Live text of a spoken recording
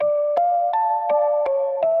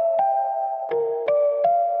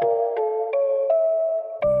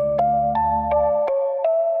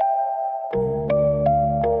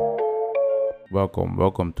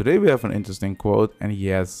welcome. Today we have an interesting quote, and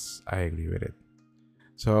yes, I agree with it.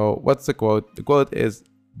 So, what's the quote? The quote is,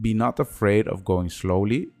 "Be not afraid of going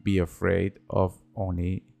slowly, be afraid of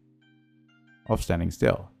standing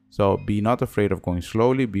still." So, be not afraid of going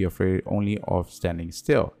slowly, be afraid only of standing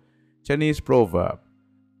still. Chinese proverb.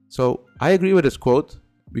 So, I agree with this quote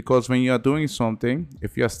because when you are doing something,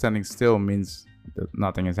 if you are standing still, means that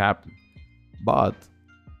nothing is happening. But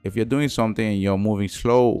if you're doing something and you're moving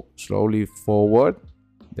slowly forward,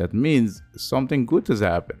 that means something good has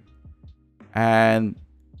happened. And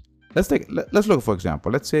let's look, for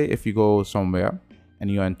example. Let's say if you go somewhere and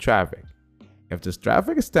you're in traffic. If this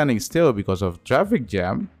traffic is standing still because of traffic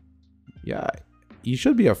jam, yeah, you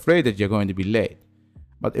should be afraid that you're going to be late.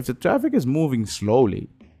 But if the traffic is moving slowly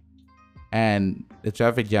and the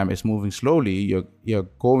traffic jam is moving slowly, you're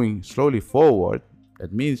going slowly forward,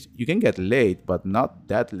 that means you can get late, but not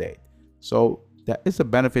that late. So that is a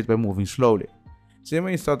benefit by moving slowly. Same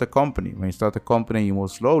when you start a company. When you start a company and you move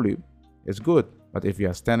slowly, it's good. But if you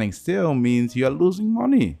are standing still, means you are losing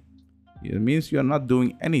money. It means you are not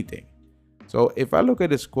doing anything. So if I look at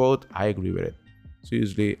this quote, I agree with it.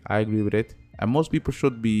 Seriously, I agree with it. And most people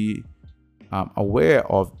should be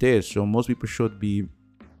aware of this. So most people should be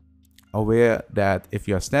aware that if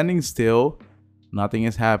you are standing still, nothing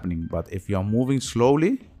is happening. But if you are moving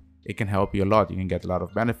slowly, it can help you a lot. You can get a lot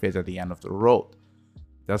of benefits at the end of the road.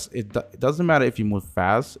 It doesn't matter if you move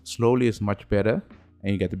fast. Slowly is much better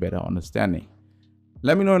and you get a better understanding.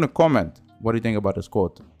 Let me know in a comment what do you think about this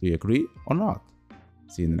quote. Do you agree or not?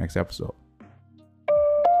 See you in the next episode.